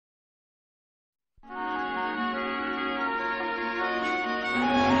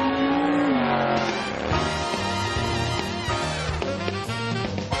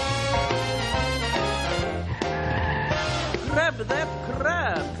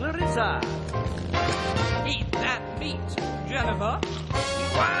Marissa. Eat that meat, Jennifer.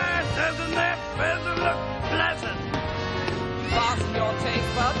 Why doesn't that feather look pleasant? Fasten your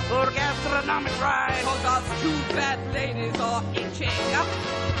taste buds for gastronomic ride, 'cause us two fat ladies are itching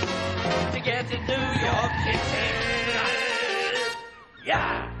to get into your kitchen.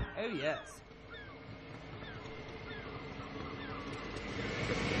 Yeah. Oh, yes.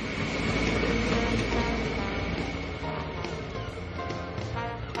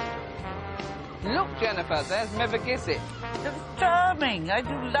 Look, Jennifer, there's Mevagisset. It's charming. I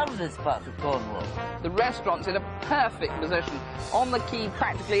do love this part of Cornwall. The restaurant's in a perfect position, on the quay,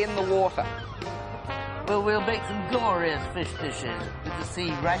 practically in the water. Well, we'll make some glorious fish dishes with the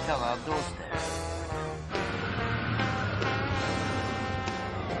sea right on our doorstep.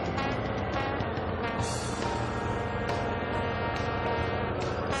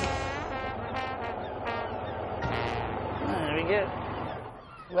 There we go.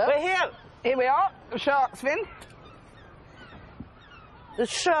 Well, We're here. Here we are, the shark's fin. The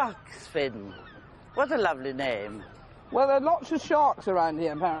shark's fin. What a lovely name. Well, there are lots of sharks around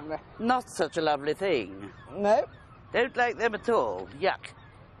here, apparently. Not such a lovely thing. No, Don't like them at all. Yuck.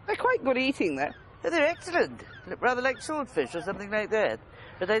 they're quite good eating, though. They're excellent. Rather like swordfish or something like that.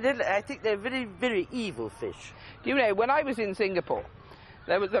 But I think they're very, very evil fish. Do you know, when I was in Singapore,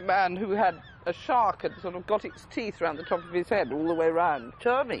 there was a man who had a shark had sort of got its teeth round the top of his head all the way round.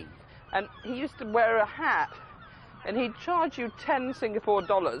 Charming. And he used to wear a hat, and he'd charge you 10 Singapore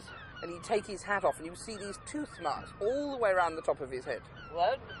dollars, and he'd take his hat off, and you'd see these tooth marks all the way around the top of his head.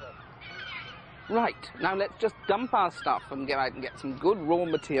 Wonderful. Right, now let's just dump our stuff and go out and get some good raw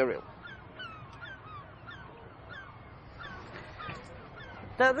material.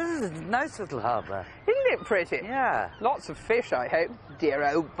 Now, this is a nice little harbour. Isn't it pretty? Yeah. Lots of fish, I hope. Dear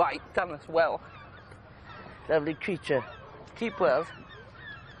old bite, done us well. Lovely creature. Keep well.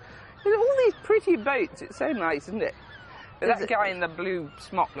 There's all these pretty boats. It's so nice, isn't it? But Is that it? guy in the blue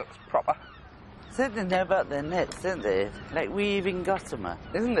smock looks proper, Certainly know about their nets, don't they? Like weaving gossamer.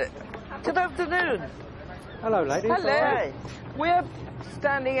 isn't it? Good afternoon. Hello, ladies. Hello. Hi. We're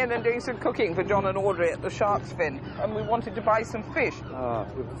standing in and doing some cooking for John and Audrey at the Shark's Fin, and we wanted to buy some fish. Ah,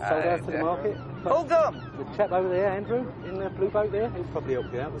 we've sold out to the market. Hold on. The chap over there, Andrew, in the blue boat there, he'll probably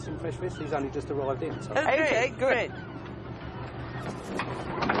help you out with some fresh fish. He's only just arrived in. So. Okay, good.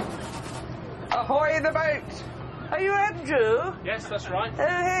 Ahoy the boat! Are you Andrew? Yes, that's right. Oh,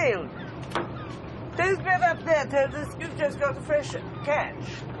 hail. Those men up there told us you've just got a fresh catch.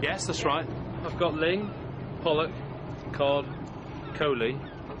 Yes, that's right. I've got ling, pollock, cod, coley,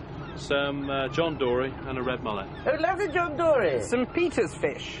 some John Dory and a red mullet. Oh, lovely John Dory. Some Peter's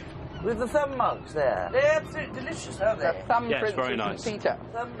fish. With the thumb marks there. They're absolutely delicious, aren't The they? thumbprints Yes, very of nice. St. Peter.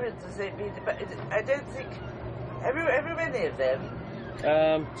 Thumbprints of St. Peter, but I don't think... Every many of them?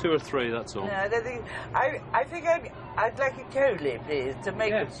 2 or 3, that's all. No, I don't think... I think I'd like a coley, please, to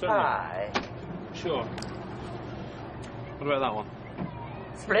make Yeah, a certainly. pie. Sure. What about that one?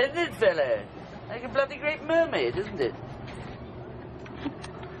 Splendid fellow. Like a bloody great mermaid, isn't it?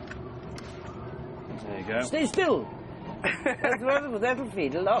 There you go. Stay still. That's wonderful. That'll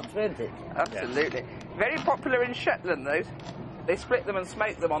feed a lot, won't it? Absolutely. Very popular in Shetland, those. They split them and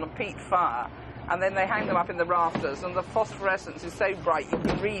smoke them on a peat fire, and then they hang them up in the rafters, and the phosphorescence is so bright you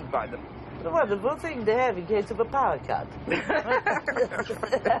can read by them. What a wonderful thing to have in case of a power cut.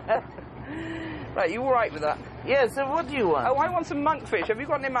 Right, you all right with that? Yeah, so what do you want? Oh, I want some monkfish. Have you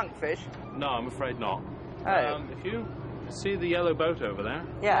got any monkfish? No, I'm afraid not. Oh. If you see the yellow boat over there,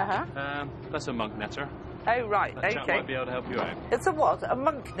 Yeah. that's a monk netter. Oh, right, That chap okay. might be able to help you out. It's a what? A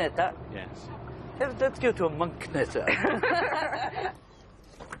monk netter? Yes. Let's go to a monk netter.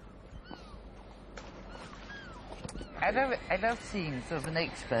 I love seeing sort of an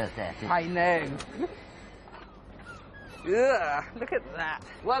expert at it. I know. Ugh, look at that.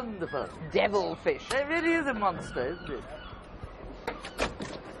 Wonderful. Devilfish. It really is a monster, isn't it?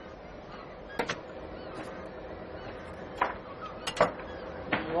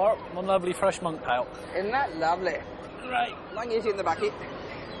 You are one lovely fresh monk pal. Isn't that lovely? Right. Long easy in the bucket.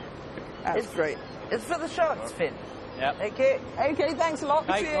 That's It's- great. It's for the shark's fin. Yep. Okay. Okay, thanks a lot.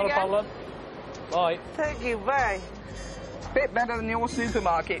 Hey, See you not a again. problem. Bye. Thank you. Bye. Bit better than your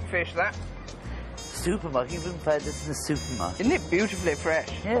supermarket fish, that. Supermarket. You wouldn't find this in the supermarket. Isn't it beautifully fresh?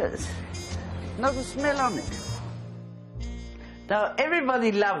 Yes. Not a smell on it. Now,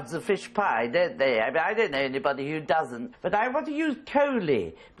 everybody loves a fish pie, don't they? I mean, I don't know anybody who doesn't. But I want to use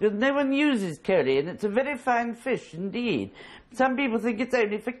coley, because no one uses coley, and it's a very fine fish indeed. Some people think it's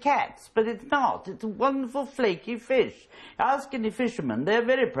only for cats, but it's not. It's a wonderful flaky fish. Ask any fisherman, they're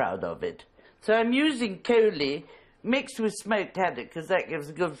very proud of it. So I'm using coley mixed with smoked haddock, because that gives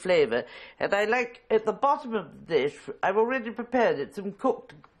a good flavour. And I like, at the bottom of the dish, I've already prepared it, some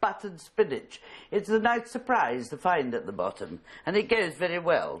cooked buttered spinach. It's a nice surprise to find at the bottom, and it goes very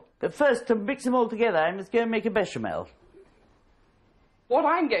well. But first, to mix them all together, I must go and make a bechamel. What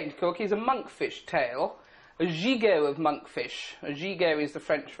I'm going to cook is a monkfish tail, a gigot of monkfish. A gigot is the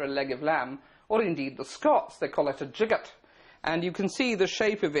French for a leg of lamb, or indeed the Scots, they call it a gigot. And you can see the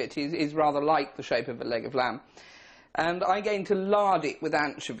shape of it is rather like the shape of a leg of lamb. And I'm going to lard it with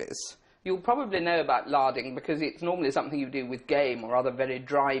anchovies. You'll probably know about larding because it's normally something you do with game or other very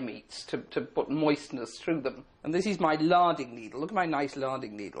dry meats to put moistness through them. And this is my larding needle. Look at my nice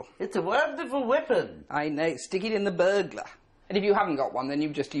larding needle. It's a wonderful weapon. I know. Stick it in the burglar. And if you haven't got one, then you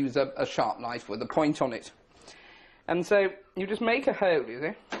just use a sharp knife with a point on it. And so you just make a hole, you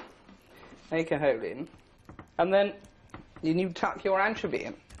see? Make a hole in. And then you tuck your anchovy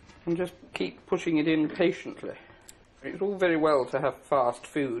in. And just keep pushing it in patiently. It's all very well to have fast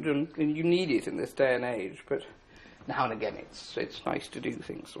food, and you need it in this day and age, but now and again it's nice to do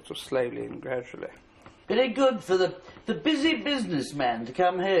things sort of slowly and gradually. Very good for the busy businessman to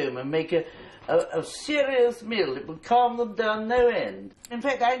come home and make a serious meal. It will calm them down no end. In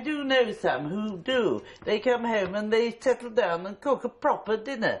fact, I do know some who do. They come home and they settle down and cook a proper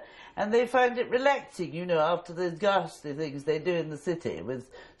dinner. And they find it relaxing, you know, after those ghastly things they do in the city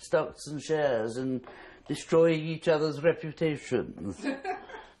with stocks and shares and destroying each other's reputations.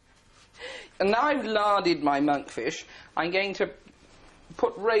 And now I've larded my monkfish, I'm going to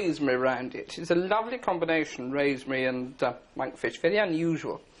put rosemary around it. It's a lovely combination, rosemary and monkfish, very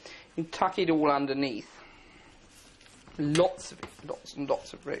unusual. You tuck it all underneath. Lots of it, lots and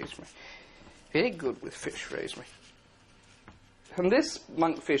lots of rosemary. Very good with fish, rosemary. And this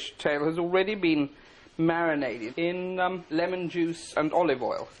monkfish tail has already been marinated in lemon juice and olive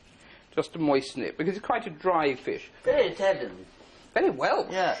oil, just to moisten it, because it's quite a dry fish. Very Italian. Very well.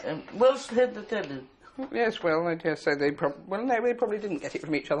 Yeah, Welsh head Italian. Yes, well, I dare say they probably... Well, no, they probably didn't get it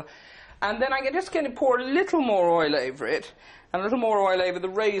from each other. And then I'm just going to pour a little more oil over it, and a little more oil over the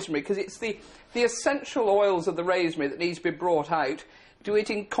rosemary, because it's the essential oils of the rosemary that needs to be brought out. Do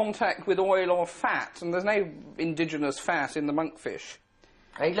it in contact with oil or fat, and there's no indigenous fat in the monkfish.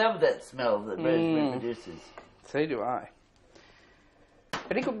 I love that smell that rosemary produces. So do I.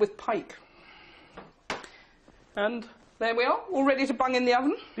 Very good with pike. And there we are, all ready to bung in the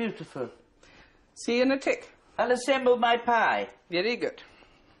oven. Beautiful. See you in a tick. I'll assemble my pie. Very good.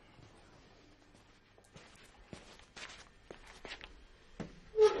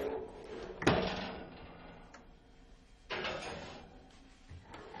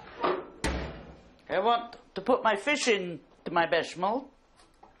 I want to put my fish in to my bechamel.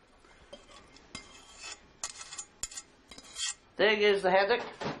 There goes the haddock.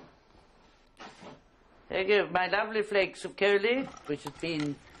 There go my lovely flakes of coley, which have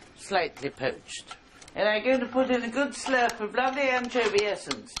been slightly poached. And I'm going to put in a good slurp of lovely anchovy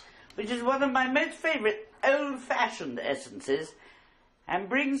essence, which is one of my most favourite old-fashioned essences, and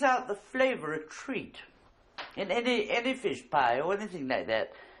brings out the flavour a treat in any fish pie or anything like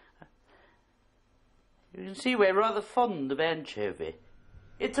that. You can see we're rather fond of anchovy.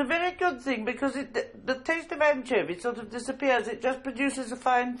 It's a very good thing because the taste of anchovy sort of disappears. It just produces a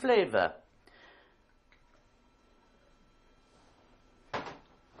fine flavour.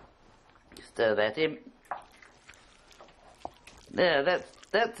 Stir that in. There,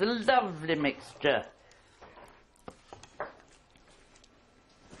 that's a lovely mixture.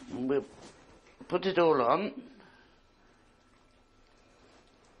 And we'll put it all on.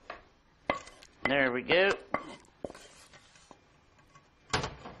 There we go.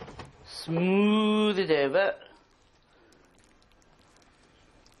 Smooth it over.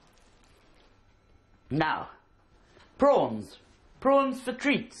 Now, prawns. Prawns for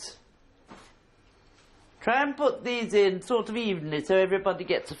treats. Try and put these in sort of evenly so everybody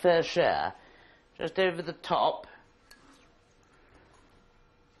gets a fair share. Just over the top.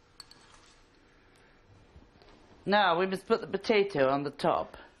 Now we must put the potato on the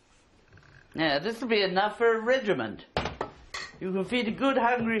top. Now this will be enough for a regiment. You can feed a good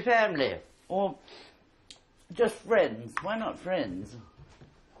hungry family. Or just friends. Why not friends?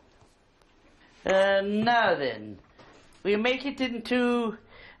 Now then, we make it into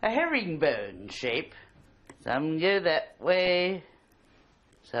a herringbone shape. Some go that way,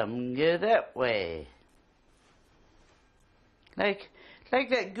 some go that way. Like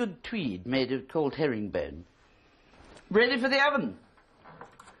that good tweed made of cold herringbone. Ready for the oven.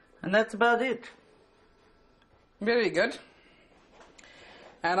 And that's about it. Very good.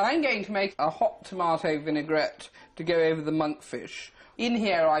 And I'm going to make a hot tomato vinaigrette to go over the monkfish. In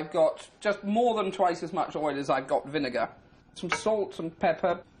here I've got just more than twice as much oil as I've got vinegar. Some salt, some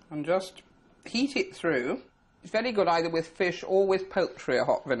pepper, and just heat it through. It's very good either with fish or with poultry, a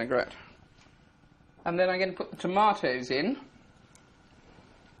hot vinaigrette. And then I'm going to put the tomatoes in.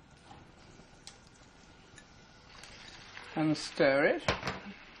 And stir it.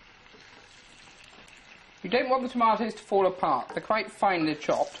 You don't want the tomatoes to fall apart. They're quite finely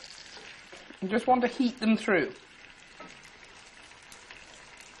chopped. You just want to heat them through.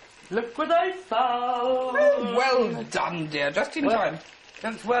 Look what I found! Oh, well done, dear. Just in time.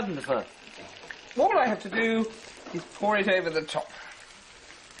 That's wonderful. All I have to do is pour it over the top.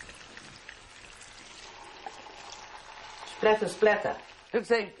 Splatter, splatter.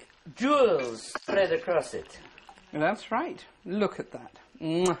 Looks like jewels spread across it. That's right. Look at that.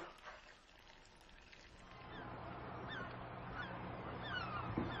 Mwah.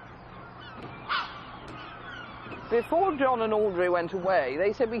 Before John and Audrey went away,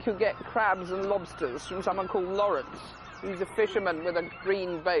 they said we could get crabs and lobsters from someone called Lawrence, who's a fisherman with a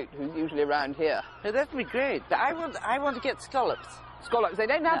green boat who's usually around here. Oh, that'd be great. But I want to get scallops. Scallops. They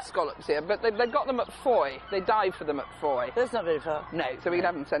don't have scallops here, but they've got them at Foy. They dive for them at Foy. That's not very far. No, so we can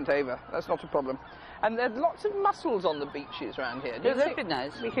have them sent over. That's not a problem. And there's lots of mussels on the beaches around here. Yeah, that'd be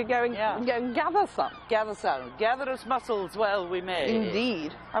nice. We could go and, go and gather some. Gather some. Gather us mussels while we may.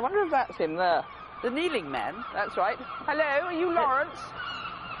 Indeed. I wonder if that's him there. The kneeling man? That's right. Hello, are you Lawrence?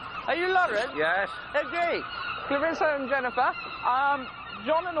 Are you Lawrence? Yes. Oh, great. Clarissa and Jennifer,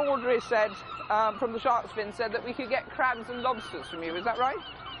 John and Audrey said, from the Shark's Fin, said that we could get crabs and lobsters from you. Is that right?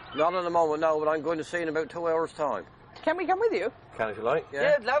 Not at the moment, no, but I'm going to see in about 2 hours' time. Can we come with you? Can if you like,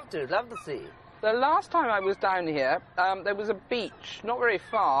 Yeah, I'd love to. Love to see. The last time I was down here, there was a beach, not very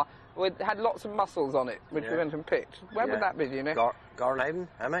far, had lots of mussels on it, which we went and picked. Where would that be, do you know? Garnhaven,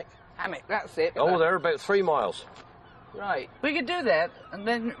 Hammock. Hammock, that's it. Oh, they're about 3 miles. Right. We could do that and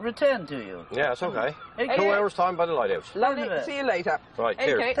then return to you. Yeah, that's okay. Okay. 2 hours' time by the lighthouse. Lovely. See you later. Right,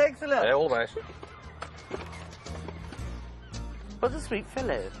 Okay. cheers. Thanks a lot. Yeah, all the best. What a sweet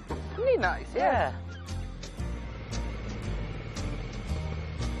fellow. Isn't he nice? Yeah.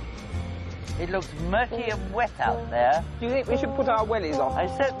 It looks murky and wet out there. Do you think we should put our wellies on?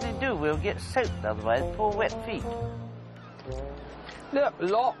 I certainly do. We'll get soaked otherwise. Poor wet feet. Look,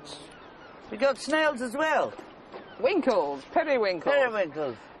 lots. We got snails as well. Winkles, periwinkles.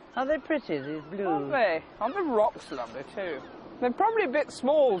 Periwinkles. Are they pretty, these blue? Aren't they? Aren't the rocks lovely too? They're probably a bit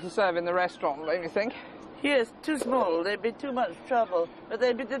small to serve in the restaurant, don't you think? Yes, too small. They'd be too much trouble. But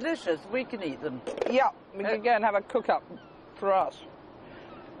they'd be delicious. We can eat them. Yeah, we can go and have a cook-up for us.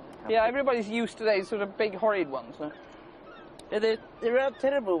 Yeah, everybody's used to these sort of big, horrid ones. Huh? Yeah, there are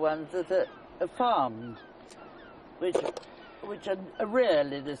terrible ones that are farmed, which are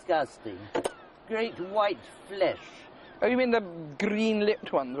really disgusting. Great white flesh. Oh, you mean the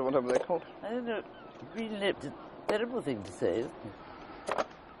green-lipped ones, or whatever they're called? I don't know. Green-lipped is a terrible thing to say, isn't it?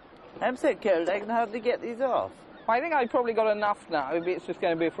 I'm so cold I can hardly get these off. I think I've probably got enough now, if it's just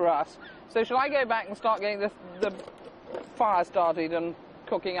going to be for us. So shall I go back and start getting the fire started and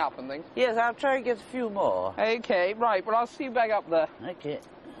cooking up and things? Yes, I'll try and get a few more. Okay, right, well, I'll see you back up there. Okay.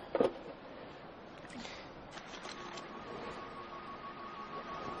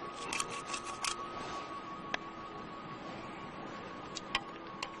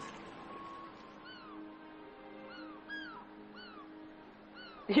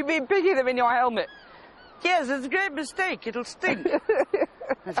 You've been picking them in your helmet. Yes, it's a great mistake. It'll stink.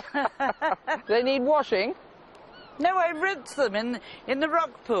 They need washing? No, I rinsed them in the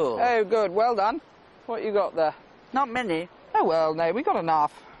rock pool. Oh, good, well done. What you got there? Not many. Oh, well, no, we got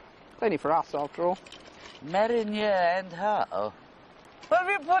enough. It's only for us, after all. Marinier and how? What have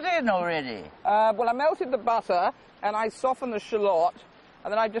you put in already? Well, I melted the butter, and I softened the shallot,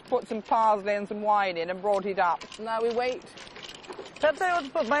 and then I just put some parsley and some wine in and brought it up. Now we wait. Perhaps I ought to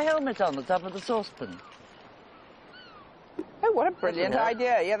put my helmet on the top of the saucepan. Oh, what a brilliant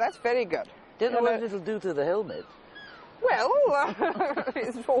idea. Yeah, that's very good. Don't know what it'll do to the helmet. Well,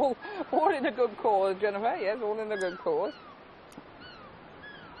 it's all in a good cause, Jennifer. Yes, all in a good cause.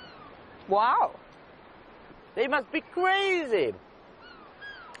 Wow. They must be crazy.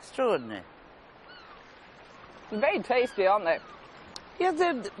 Extraordinary. Very tasty, aren't they? Yes,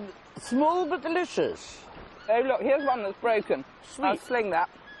 they're small but delicious. Oh, look, here's one that's broken. Sweet. I'll sling that.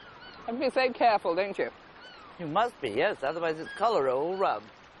 Have to be so careful, don't you? You must be, yes, otherwise its cholera will rub.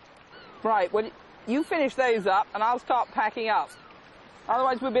 Right, well, you finish those up, and I'll start packing up.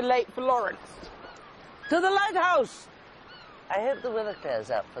 Otherwise, we'll be late for Lawrence. To the lighthouse! I hope the weather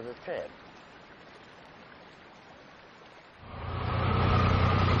clears up for the trip.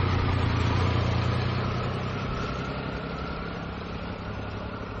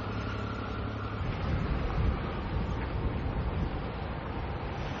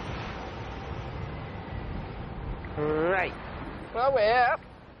 Right. Well, we're up.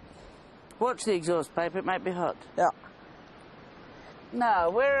 Watch the exhaust pipe, it might be hot. Yeah. Now,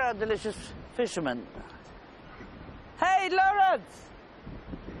 where are our delicious fishermen? Hey, Lawrence!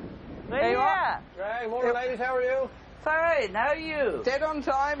 Where There you you are. at? Hey, morning, ladies. How are you? Fine, how are you? Dead on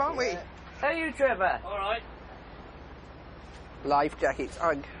time, aren't we? How are you, Trevor? All right. Life jackets,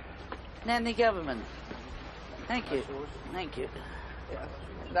 ugh. Nanny government. Thank you. Thank you. Yeah.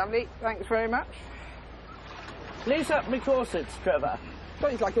 Lovely, thanks very much. Lace up my corsets, Trevor.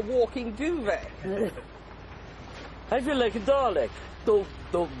 God, it's like a walking duvet. I feel like a Dalek. Dum,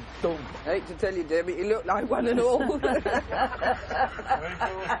 dum, dum. I hate to tell you, Debbie, you look like one and all.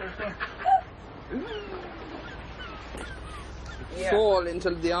 Fall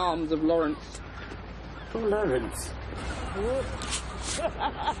into the arms of Lawrence. Oh, Lawrence.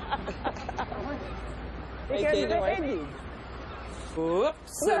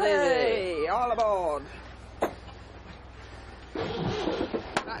 Whoops! Hey, all aboard.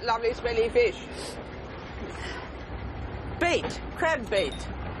 That lovely smelly fish. Bait! Crab bait!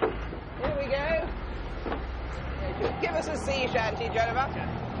 Here we go. Give us a sea shanty, Jennifer.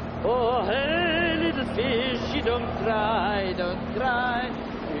 Oh, hey, little fish, you don't cry, don't cry.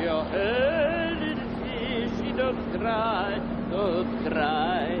 Oh, hey, little fish, you don't cry, don't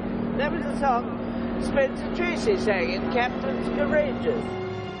cry. That was a song Spencer Tracy sang in Captain's Courageous.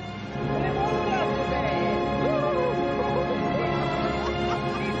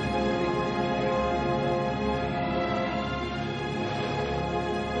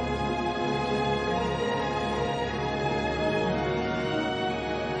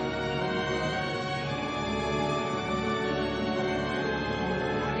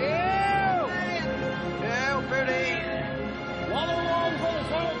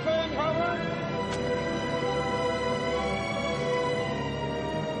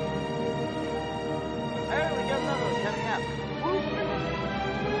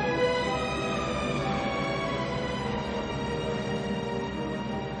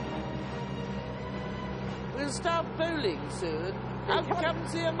 We'll start bowling soon. I'll come and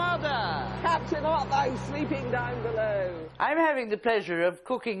see your mother. Captain, aren't those sleeping down below? I'm having the pleasure of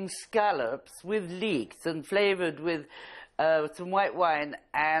cooking scallops with leeks and flavoured with some white wine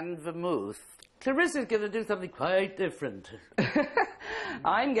and vermouth. Clarissa's going to do something quite different.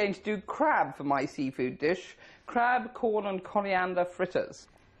 I'm going to do crab for my seafood dish. Crab, corn and coriander fritters.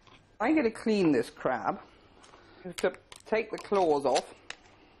 I'm going to clean this crab. I'm going to take the claws off.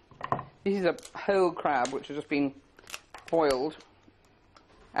 This is a whole crab which has just been boiled.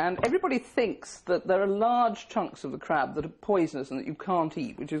 And everybody thinks that there are large chunks of the crab that are poisonous and that you can't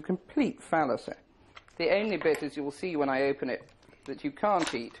eat, which is complete fallacy. The only bit, as you will see when I open it, that you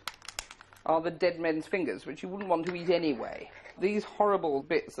can't eat are the dead men's fingers, which you wouldn't want to eat anyway. These horrible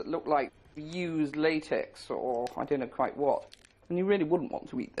bits that look like used latex or I don't know quite what. And you really wouldn't want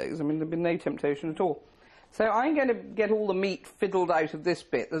to eat those. I mean, there'd be no temptation at all. So I'm going to get all the meat fiddled out of this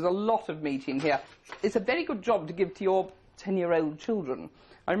bit. There's a lot of meat in here. It's a very good job to give to your 10-year-old children.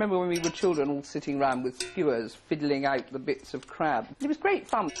 I remember when we were children all sitting round with skewers fiddling out the bits of crab. It was great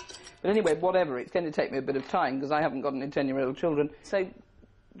fun. But anyway, whatever, it's going to take me a bit of time because I haven't got any 10-year-old children. So,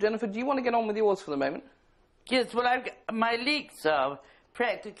 Jennifer, do you want to get on with yours for the moment? Yes, well, my leeks are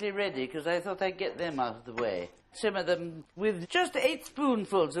practically ready because I thought I'd get them out of the way. Simmer them with just 8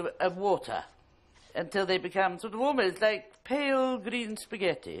 spoonfuls of water until they become sort of almost like pale green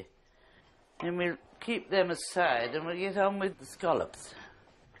spaghetti. And we'll keep them aside and we'll get on with the scallops.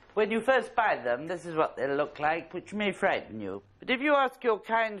 When you first buy them, this is what they'll look like, which may frighten you. But if you ask your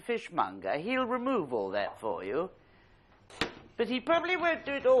kind fishmonger, he'll remove all that for you. But he probably won't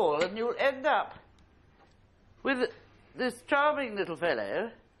do it all, and you'll end up with this charming little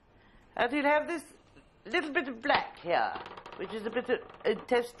fellow, and he'll have this little bit of black here, which is a bit of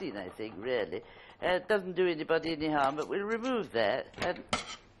intestine, I think, really. It doesn't do anybody any harm, but we'll remove that. And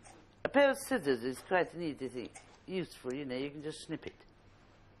a pair of scissors is quite an easy thing, useful, you know, you can just snip it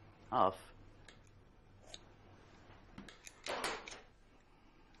off.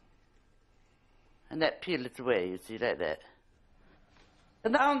 And that peel it away, you see, like that.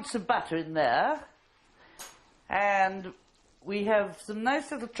 An ounce of butter in there. And we have some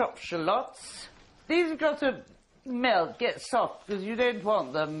nice little chopped shallots. These have got to melt, get soft, because you don't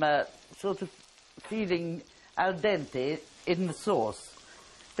want them sort of feeling al dente in the sauce.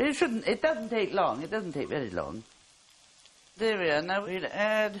 But it shouldn't, it doesn't take long, it doesn't take very long. There we are, now we'll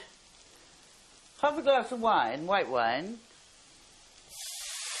add half a glass of wine, white wine.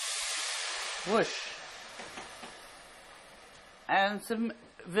 Whoosh. And some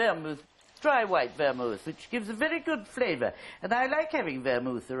vermouth, dry white vermouth, which gives a very good flavour. And I like having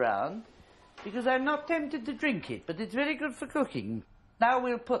vermouth around because I'm not tempted to drink it, but it's very good for cooking. Now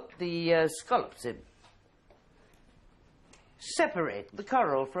we'll put the scallops in. Separate the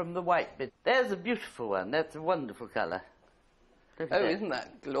coral from the white bit. There's a beautiful one. That's a wonderful colour. Oh, isn't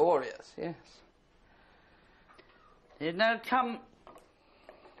that glorious? Yes. They now come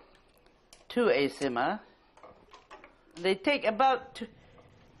to a simmer. They take about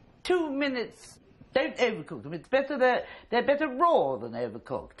 2 minutes. Don't overcook them. It's better they're better raw than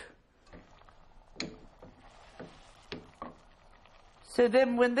overcooked. So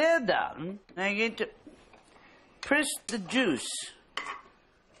then when they're done, I'm going to press the juice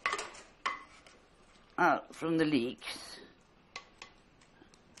out from the leeks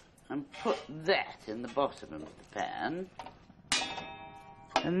and put that in the bottom of the pan.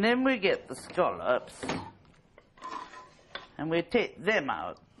 And then we get the scallops and we take them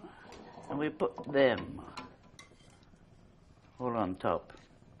out and we put them all on top.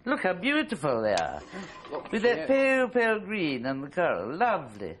 Look how beautiful they are. With that pale, pale green and the coral.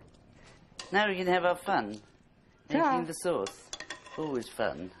 Lovely. Now we can have our fun. Making the sauce. Always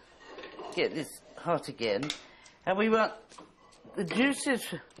fun. Get this hot again. And we want the juices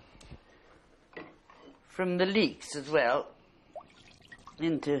from the leeks as well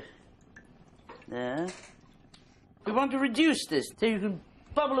into there. We want to reduce this so you can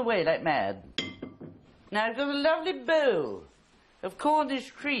bubble away like mad. Now I've got a lovely bowl of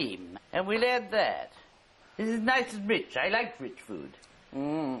Cornish cream, and we'll add that. This is nice and rich. I like rich food.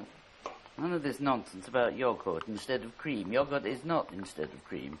 None of this nonsense about yogurt instead of cream. Yogurt is not instead of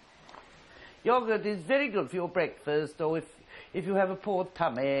cream. Yogurt is very good for your breakfast, or if you have a poor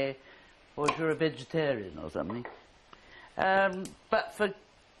tummy, or if you're a vegetarian or something. But for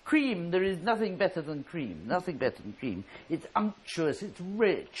cream, there is nothing better than cream. Nothing better than cream. It's unctuous, it's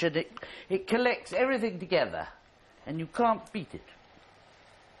rich, and it collects everything together. And you can't beat it.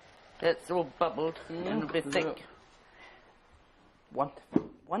 That's all bubbled and a bit thick. Wonderful,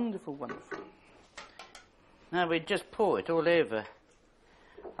 wonderful, wonderful. Now we just pour it all over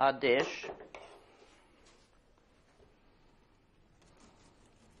our dish.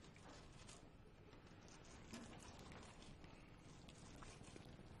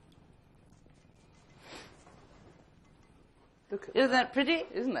 Look at Isn't that pretty?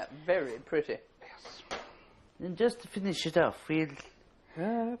 Isn't that very pretty? And just to finish it off,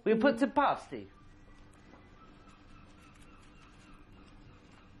 we'll put some parsley.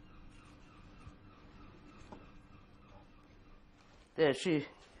 There,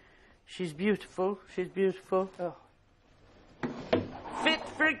 she's beautiful. She's beautiful. Oh. Fit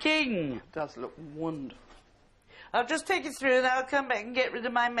for a king. It does look wonderful. I'll just take it through and I'll come back and get rid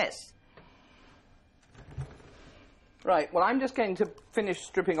of my mess. Right, well, I'm just going to finish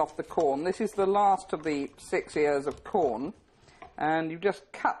stripping off the corn. This is the last of the 6 ears of corn. And you just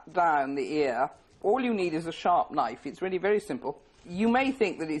cut down the ear. All you need is a sharp knife. It's really very simple. You may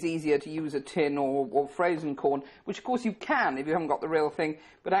think that it's easier to use a tin or frozen corn, which of course you can if you haven't got the real thing,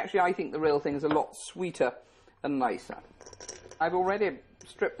 but actually I think the real thing is a lot sweeter and nicer. I've already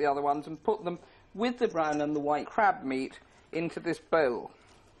stripped the other ones and put them with the brown and the white crab meat into this bowl.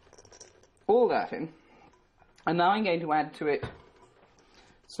 All that in. And now I'm going to add to it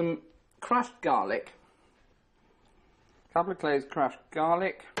some crushed garlic, a couple of cloves crushed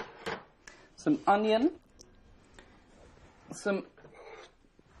garlic, some onion, some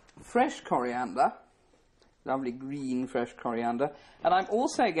fresh coriander, lovely green fresh coriander, and I'm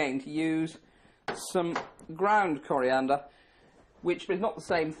also going to use some ground coriander, which is not the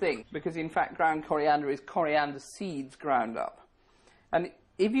same thing, because in fact ground coriander is coriander seeds ground up. And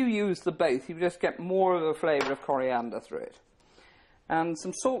if you use the both, you just get more of the flavour of coriander through it. And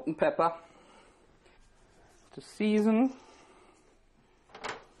some salt and pepper to season.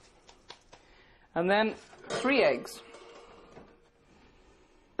 And then 3 eggs,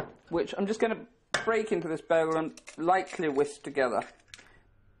 which I'm just going to break into this bowl and lightly whisk together.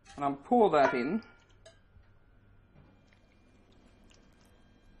 And I'll pour that in.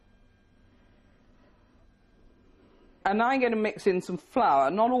 And now I'm going to mix in some flour,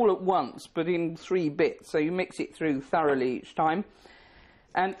 not all at once, but in 3 bits. So you mix it through thoroughly each time.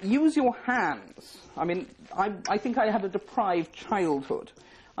 And use your hands. I mean, I think I had a deprived childhood.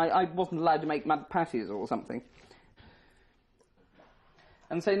 I wasn't allowed to make mud patties or something.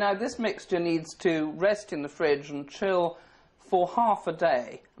 And so now this mixture needs to rest in the fridge and chill for half a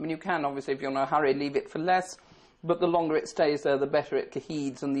day. I mean, you can, obviously, if you're in a hurry, leave it for less, but the longer it stays there, the better it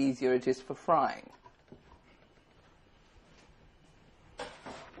cohedes and the easier it is for frying.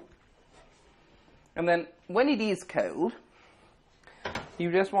 And then, when it is cold,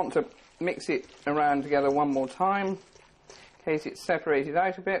 you just want to mix it around together one more time, in case it's separated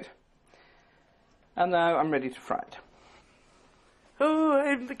out a bit. And now I'm ready to fry it. Oh,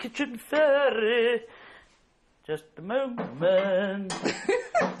 I'm the kitchen fairy. Just a moment.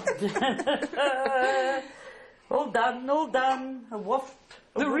 All done, all done. A waft.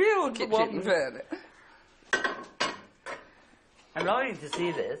 The real kitchen fairy. I'm longing to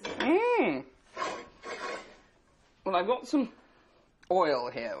see this. Mmm. Well, I've got some oil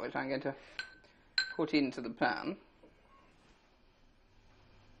here, which I'm going to put into the pan.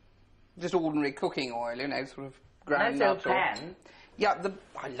 Just ordinary cooking oil, you know, sort of ground Nice old up. pan. Yeah,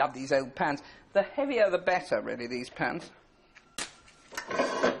 I love these old pans. The heavier the better, really, these pans.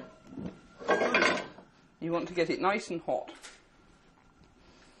 You want to get it nice and hot.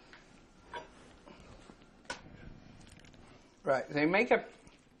 Right, so you make a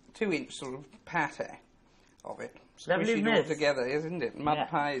 2-inch sort of pate of it. Squish it all together, isn't it? Mud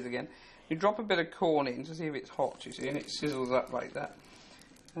pies again. You drop a bit of corn in to see if it's hot, you see, and it sizzles up like that.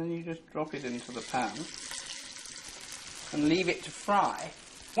 And you just drop it into the pan and leave it to fry.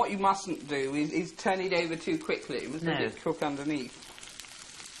 What you mustn't do is turn it over too quickly. You must let it cook underneath.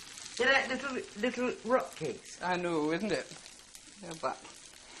 They're like little rock cakes. I know, isn't it? Have that.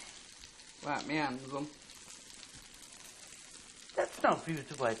 Right, my hands on. That's not for you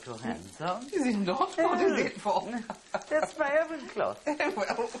to wipe your hands on. Is it not? What is it for? That's my oven cloth.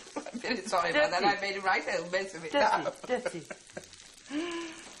 Well, I'm very sorry about that. I made a right old mess of it now. Dirty.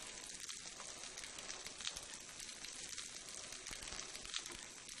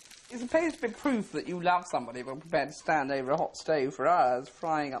 It's supposed to be proof that you love somebody but prepared to stand over a hot stove for hours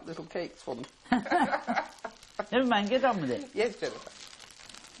frying up little cakes for them. Never mind, get on with it. Yes, Jennifer.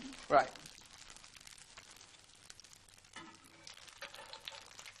 Right.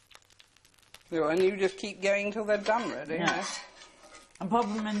 And you just keep going till they're done, really. Yeah. Yes? And pop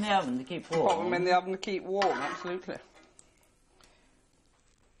them in the oven to keep warm. Pop them in the oven to keep warm, absolutely.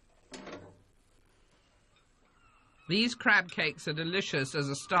 These crab cakes are delicious as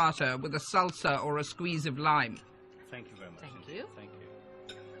a starter with a salsa or a squeeze of lime. Thank you very much. Thank you. Thank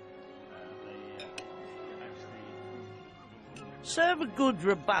you. Serve a good,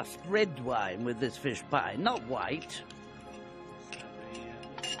 robust red wine with this fish pie, not white.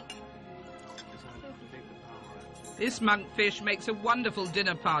 This monkfish makes a wonderful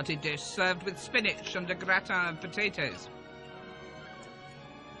dinner party dish served with spinach and a gratin of potatoes.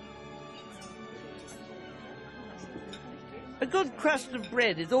 A good crust of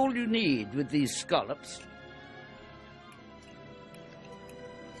bread is all you need with these scallops.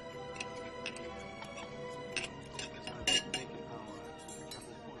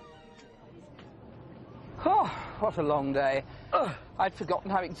 Oh, what a long day. I'd forgotten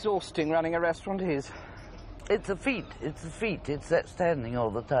how exhausting running a restaurant is. It's a feat, it's that standing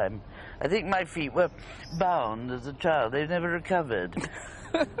all the time. I think my feet were bound as a child. They've never recovered.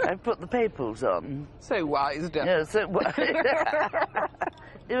 I've put the papals on. So wise, Dan. Yeah, so wise.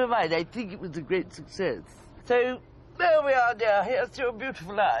 Never mind, I think it was a great success. So, there we are, dear. Here's your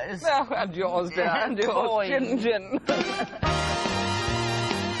beautiful eyes. Oh, and yours, dear, and yours. Boy. Gin.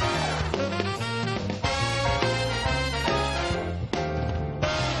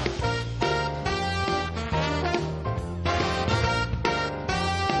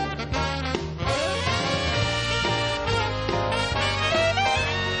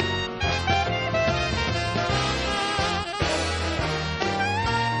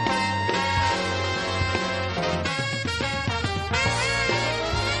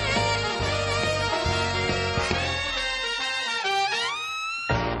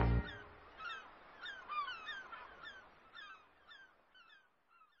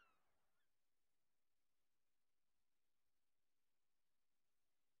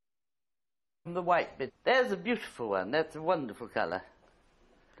 The white bit. There's a beautiful one. That's a wonderful colour.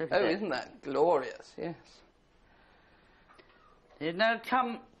 Oh, isn't that glorious? Yes. You now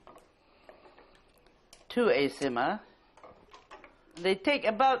come to a simmer. They take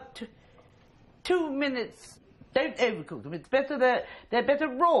about 2 minutes. Don't overcook them. It's better they're better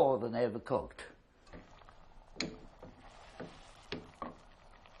raw than overcooked.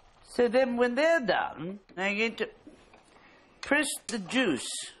 So then when they're done, I'm going to press the juice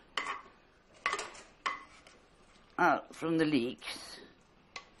out from the leeks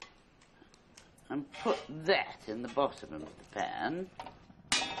and put that in the bottom of the pan.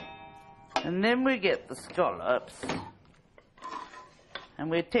 And then we get the scallops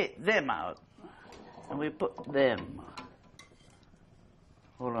and we take them out and we put them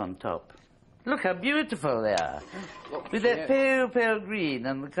all on top. Look how beautiful they are. With that pale, pale green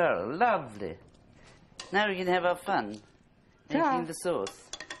and the coral. Lovely. Now we can have our fun. Making the sauce.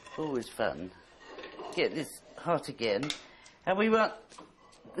 Always fun. Get this hot again. And we want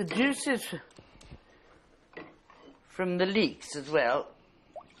the juices from the leeks as well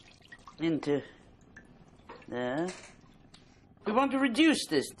into there. We want to reduce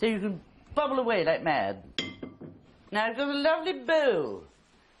this so you can bubble away like mad. Now I've got a lovely bowl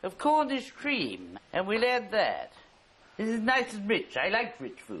of Cornish cream, and we'll add that. This is nice and rich. I like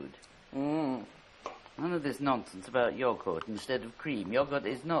rich food. None of this nonsense about yogurt instead of cream. Yogurt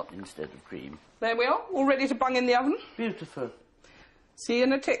is not instead of cream. There we are, all ready to bung in the oven. Beautiful. See you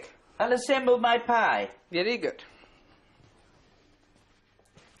in a tick. I'll assemble my pie. Very good.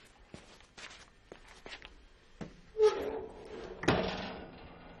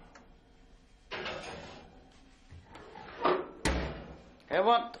 I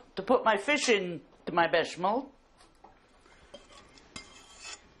want to put my fish into my bechamel.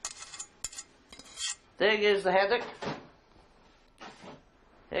 There goes the haddock.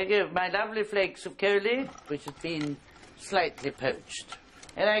 There go my lovely flakes of coley, which have been slightly poached.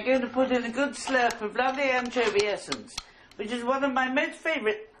 And I'm going to put in a good slurp of lovely anchovy essence, which is one of my most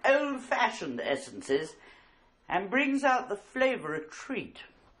favourite old-fashioned essences, and brings out the flavour a treat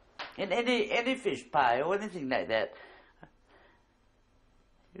in any fish pie or anything like that.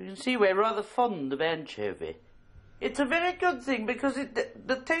 You can see we're rather fond of anchovy. It's a very good thing because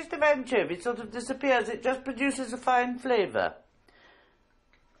the taste of anchovy sort of disappears. It just produces a fine flavour.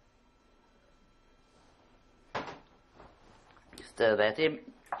 Stir that in.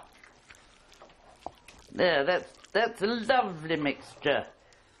 There, that's a lovely mixture.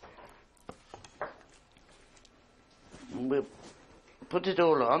 And we'll put it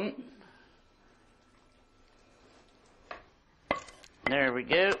all on. There we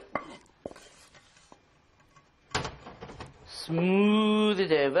go. Smooth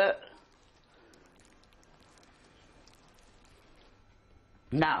it over.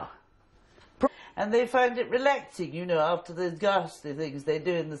 Now. And they find it relaxing, you know, after those ghastly things they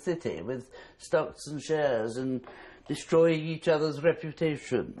do in the city with stocks and shares and destroying each other's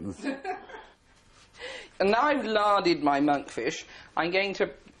reputations. And now I've larded my monkfish, I'm going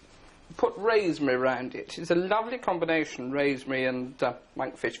to put rosemary around it. It's a lovely combination, rosemary and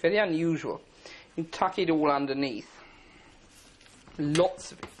monkfish, very unusual. You tuck it all underneath.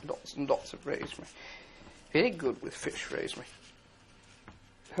 Lots of it, lots and lots of rosemary. Very good with fish, rosemary.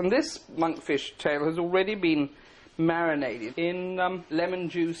 And this monkfish tail has already been marinated in lemon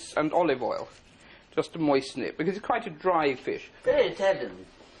juice and olive oil, just to moisten it, because it's quite a dry fish. Very Italian.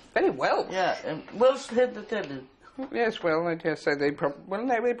 Very well. Yeah, well said Italian. Yes, well, I dare say they probably... Well,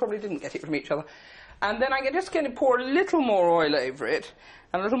 no, they probably didn't get it from each other. And then I'm just going to pour a little more oil over it,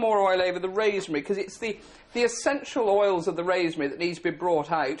 and a little more oil over the rosemary, because it's the essential oils of the rosemary that needs to be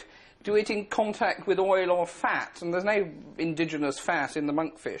brought out. Do it in contact with oil or fat, and there's no indigenous fat in the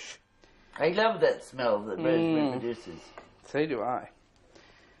monkfish. I love that smell that rosemary produces. So do I.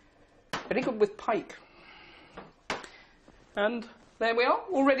 Very good with pike. And there we are,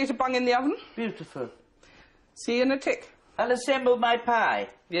 all ready to bung in the oven. Beautiful. See you in a tick. I'll assemble my pie.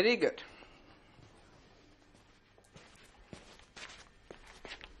 Very good.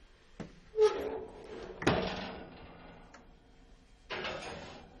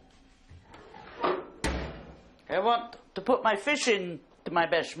 I want to put my fish into my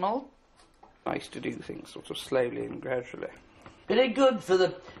bechamel. Nice to do things sort of slowly and gradually. Very good for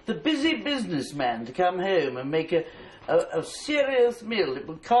the busy businessman to come home and make a serious meal. It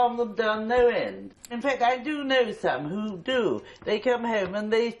will calm them down no end. In fact, I do know some who do. They come home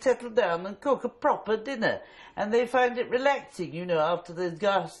and they settle down and cook a proper dinner. And they find it relaxing, you know, after those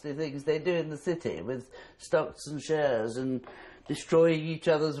ghastly things they do in the city with stocks and shares and destroying each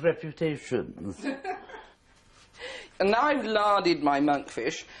other's reputations. And now I've larded my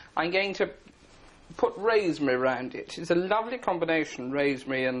monkfish, I'm going to put rosemary around it. It's a lovely combination,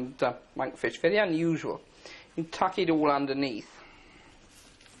 rosemary and monkfish, very unusual. You tuck it all underneath.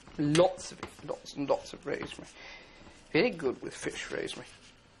 Lots of it, lots and lots of rosemary. Very good with fish, rosemary.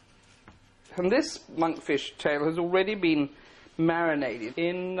 And this monkfish tail has already been marinated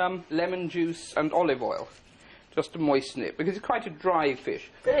in lemon juice and olive oil, just to moisten it, because it's quite a dry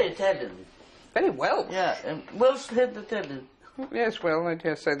fish. Very Italian. Very well. Yeah, well said Italian. Yes, well, I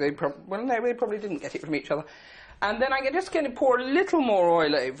dare say they probably... Well, no, they probably didn't get it from each other. And then I'm just going to pour a little more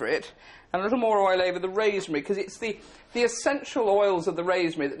oil over it, and a little more oil over the rosemary, because it's the essential oils of the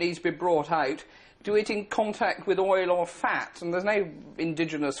rosemary that needs to be brought out. Do it in contact with oil or fat, and there's no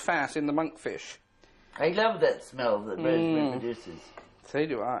indigenous fat in the monkfish. I love that smell that rosemary produces. So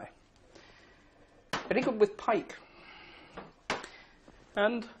do I. Very good with pike.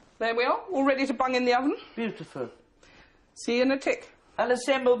 And there we are, all ready to bung in the oven. Beautiful. See you in a tick. I'll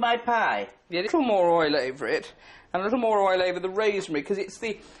assemble my pie. A little more oil over it, And a little more oil over the rosemary, because it's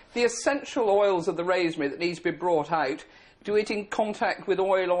the essential oils of the rosemary that needs to be brought out. Do it in contact with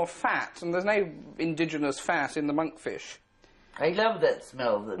oil or fat, and there's no indigenous fat in the monkfish. I love that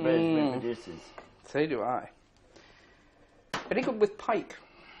smell that rosemary produces. So do I. Very good with pike.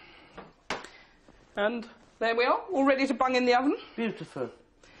 And there we are, all ready to bung in the oven. Beautiful.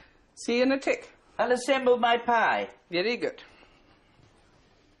 See you in a tick. I'll assemble my pie. Very good.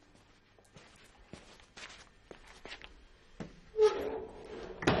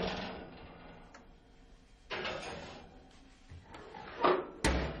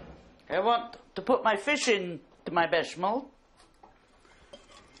 I want to put my fish into my bechamel.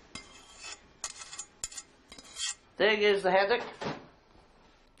 There goes the haddock.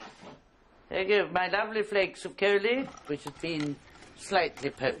 There go my lovely flakes of coley, which have been slightly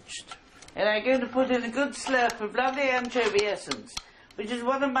poached. And I'm going to put in a good slurp of lovely anchovy essence, which is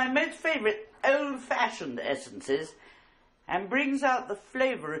one of my most favourite old-fashioned essences, and brings out the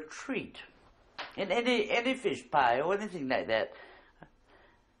flavour a treat in any fish pie or anything like that.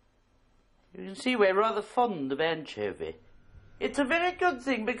 You can see we're rather fond of anchovy. It's a very good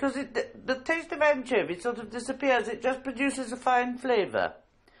thing because the taste of anchovy sort of disappears. It just produces a fine flavour.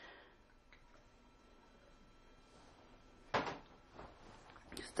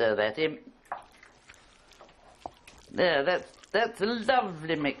 Stir that in. There, that's a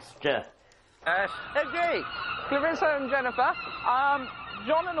lovely mixture. Okay, Clarissa and Jennifer,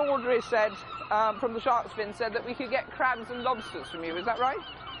 John and Audrey said, from the Shark's Fin, said that we could get crabs and lobsters from you, is that right?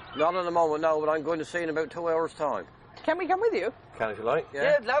 Not at the moment, no, but I'm going to see in about 2 hours' time. Can we come with you? Can if you like,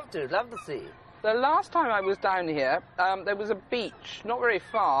 Yeah, I'd love to see. The last time I was down here, there was a beach, not very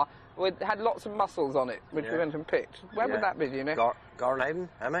far, had lots of mussels on it, which we went and picked. Where would that be, do you know? Garnhaven,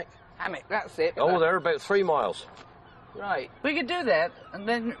 Hammock. Hammock, that's it. Oh, they're about 3 miles. Right. We could do that and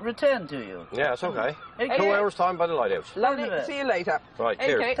then return to you. Yeah, it's okay. Okay. 2 hours' time by the lighthouse. Lovely. See you later. Right, Okay.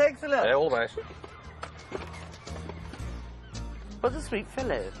 cheers. Thanks a lot. Yeah, all the best. What a sweet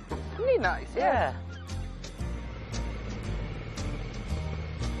fellow. Really nice, yeah.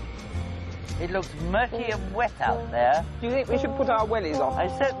 It looks murky and wet out there. Do you think we should put our wellies on? I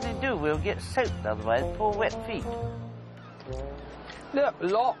certainly do. We'll get soaked otherwise. Poor wet feet. Look,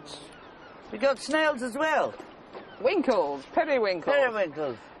 lots. We got snails as well. Winkles, periwinkles.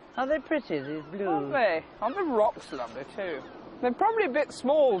 Periwinkles. Are they pretty, these blues? Aren't they? Aren't the rocks lovely too? They're probably a bit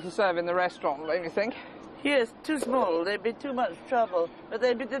small to serve in the restaurant, don't you think? Yes, too small. They'd be too much trouble. But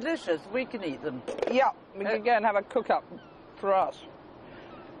they'd be delicious. We can eat them. Yeah, we can go and have a cook-up for us.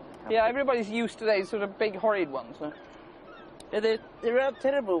 Yeah, everybody's used to these sort of big, horrid ones. Huh? Yeah, there are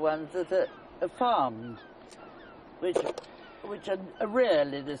terrible ones that are farmed, which are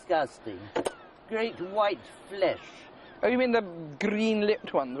really disgusting. Great white flesh. Oh, you mean the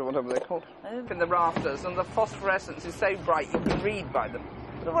green-lipped ones, or whatever they're called? In the rafters, and the phosphorescence is so bright you can read by them.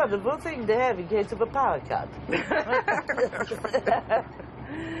 What a wonderful thing to have in case of a power cut.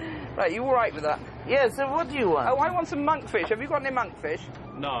 Right, you all right with that? Yeah, so what do you want? Oh, I want some monkfish. Have you got any monkfish?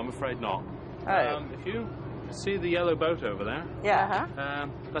 No, I'm afraid not. Oh. If you see the yellow boat over there, Yeah.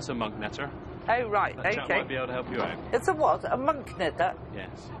 that's a monk netter. Oh, right, That chap okay. might be able to help you out. It's a what? A monk knitter?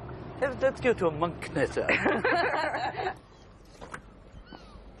 Yes. Let's go to a monk knitter.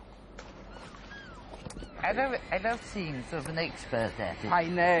 I love seeing sort of an expert at it. I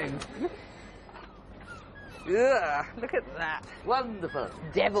know. Ugh, look at that. Wonderful.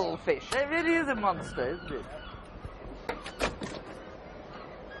 Devilfish. It really is a monster, isn't it?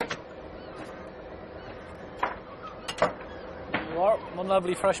 You are one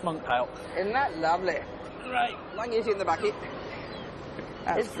lovely fresh monk pal. Isn't that lovely? Right, lung it in the bucket.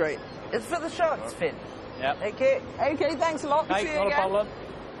 That's great. It's for the shark's fin. Yep. Okay. Okay, thanks a lot. See Hey, you not a again. problem.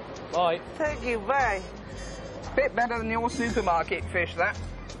 Bye. Thank you. Bye. Bit better than your supermarket fish, that.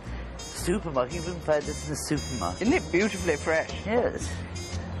 Supermarket. You wouldn't find this in a supermarket. Isn't it beautifully fresh? Yes.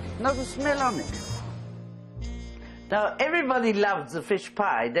 Not a smell on it. Now, everybody loves a fish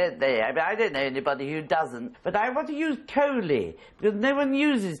pie, don't they? I mean, I don't know anybody who doesn't. But I want to use coley, because no one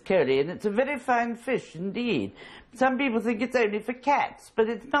uses coley, and it's a very fine fish indeed. Some people think it's only for cats, but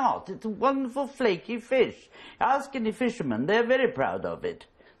it's not. It's a wonderful flaky fish. Ask any fisherman, they're very proud of it.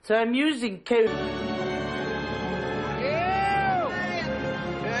 So I'm using coley.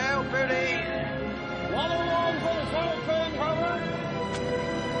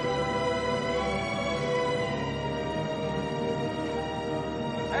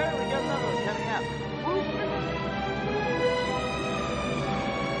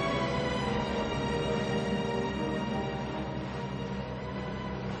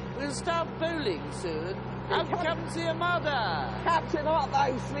 We'll start bowling soon. Have you come to see your mother? Captain, art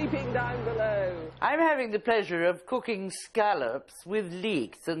thou sleeping down below? I'm having the pleasure of cooking scallops with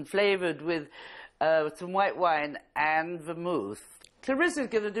leeks and flavoured with some white wine and vermouth. Clarissa's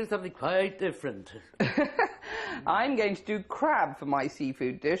going to do something quite different. I'm going to do crab for my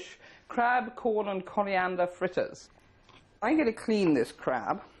seafood dish. Crab, corn and coriander fritters. I'm going to clean this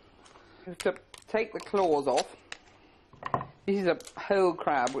crab. Just to take the claws off. This is a whole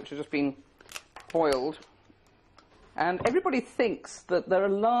crab which has just been boiled. And everybody thinks that there are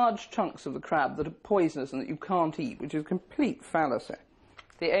large chunks of the crab that are poisonous and that you can't eat, which is a complete fallacy.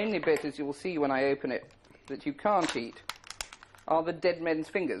 The only bit, as you will see when I open it, that you can't eat are the dead men's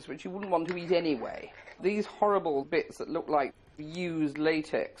fingers, which you wouldn't want to eat anyway. These horrible bits that look like used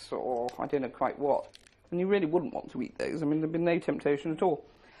latex or I don't know quite what. And you really wouldn't want to eat those. I mean, there'd be no temptation at all.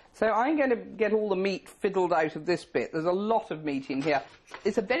 So I'm going to get all the meat fiddled out of this bit. There's a lot of meat in here.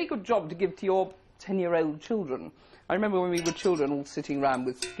 It's a very good job to give to your 10-year-old children. I remember when we were children all sitting round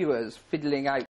with skewers fiddling out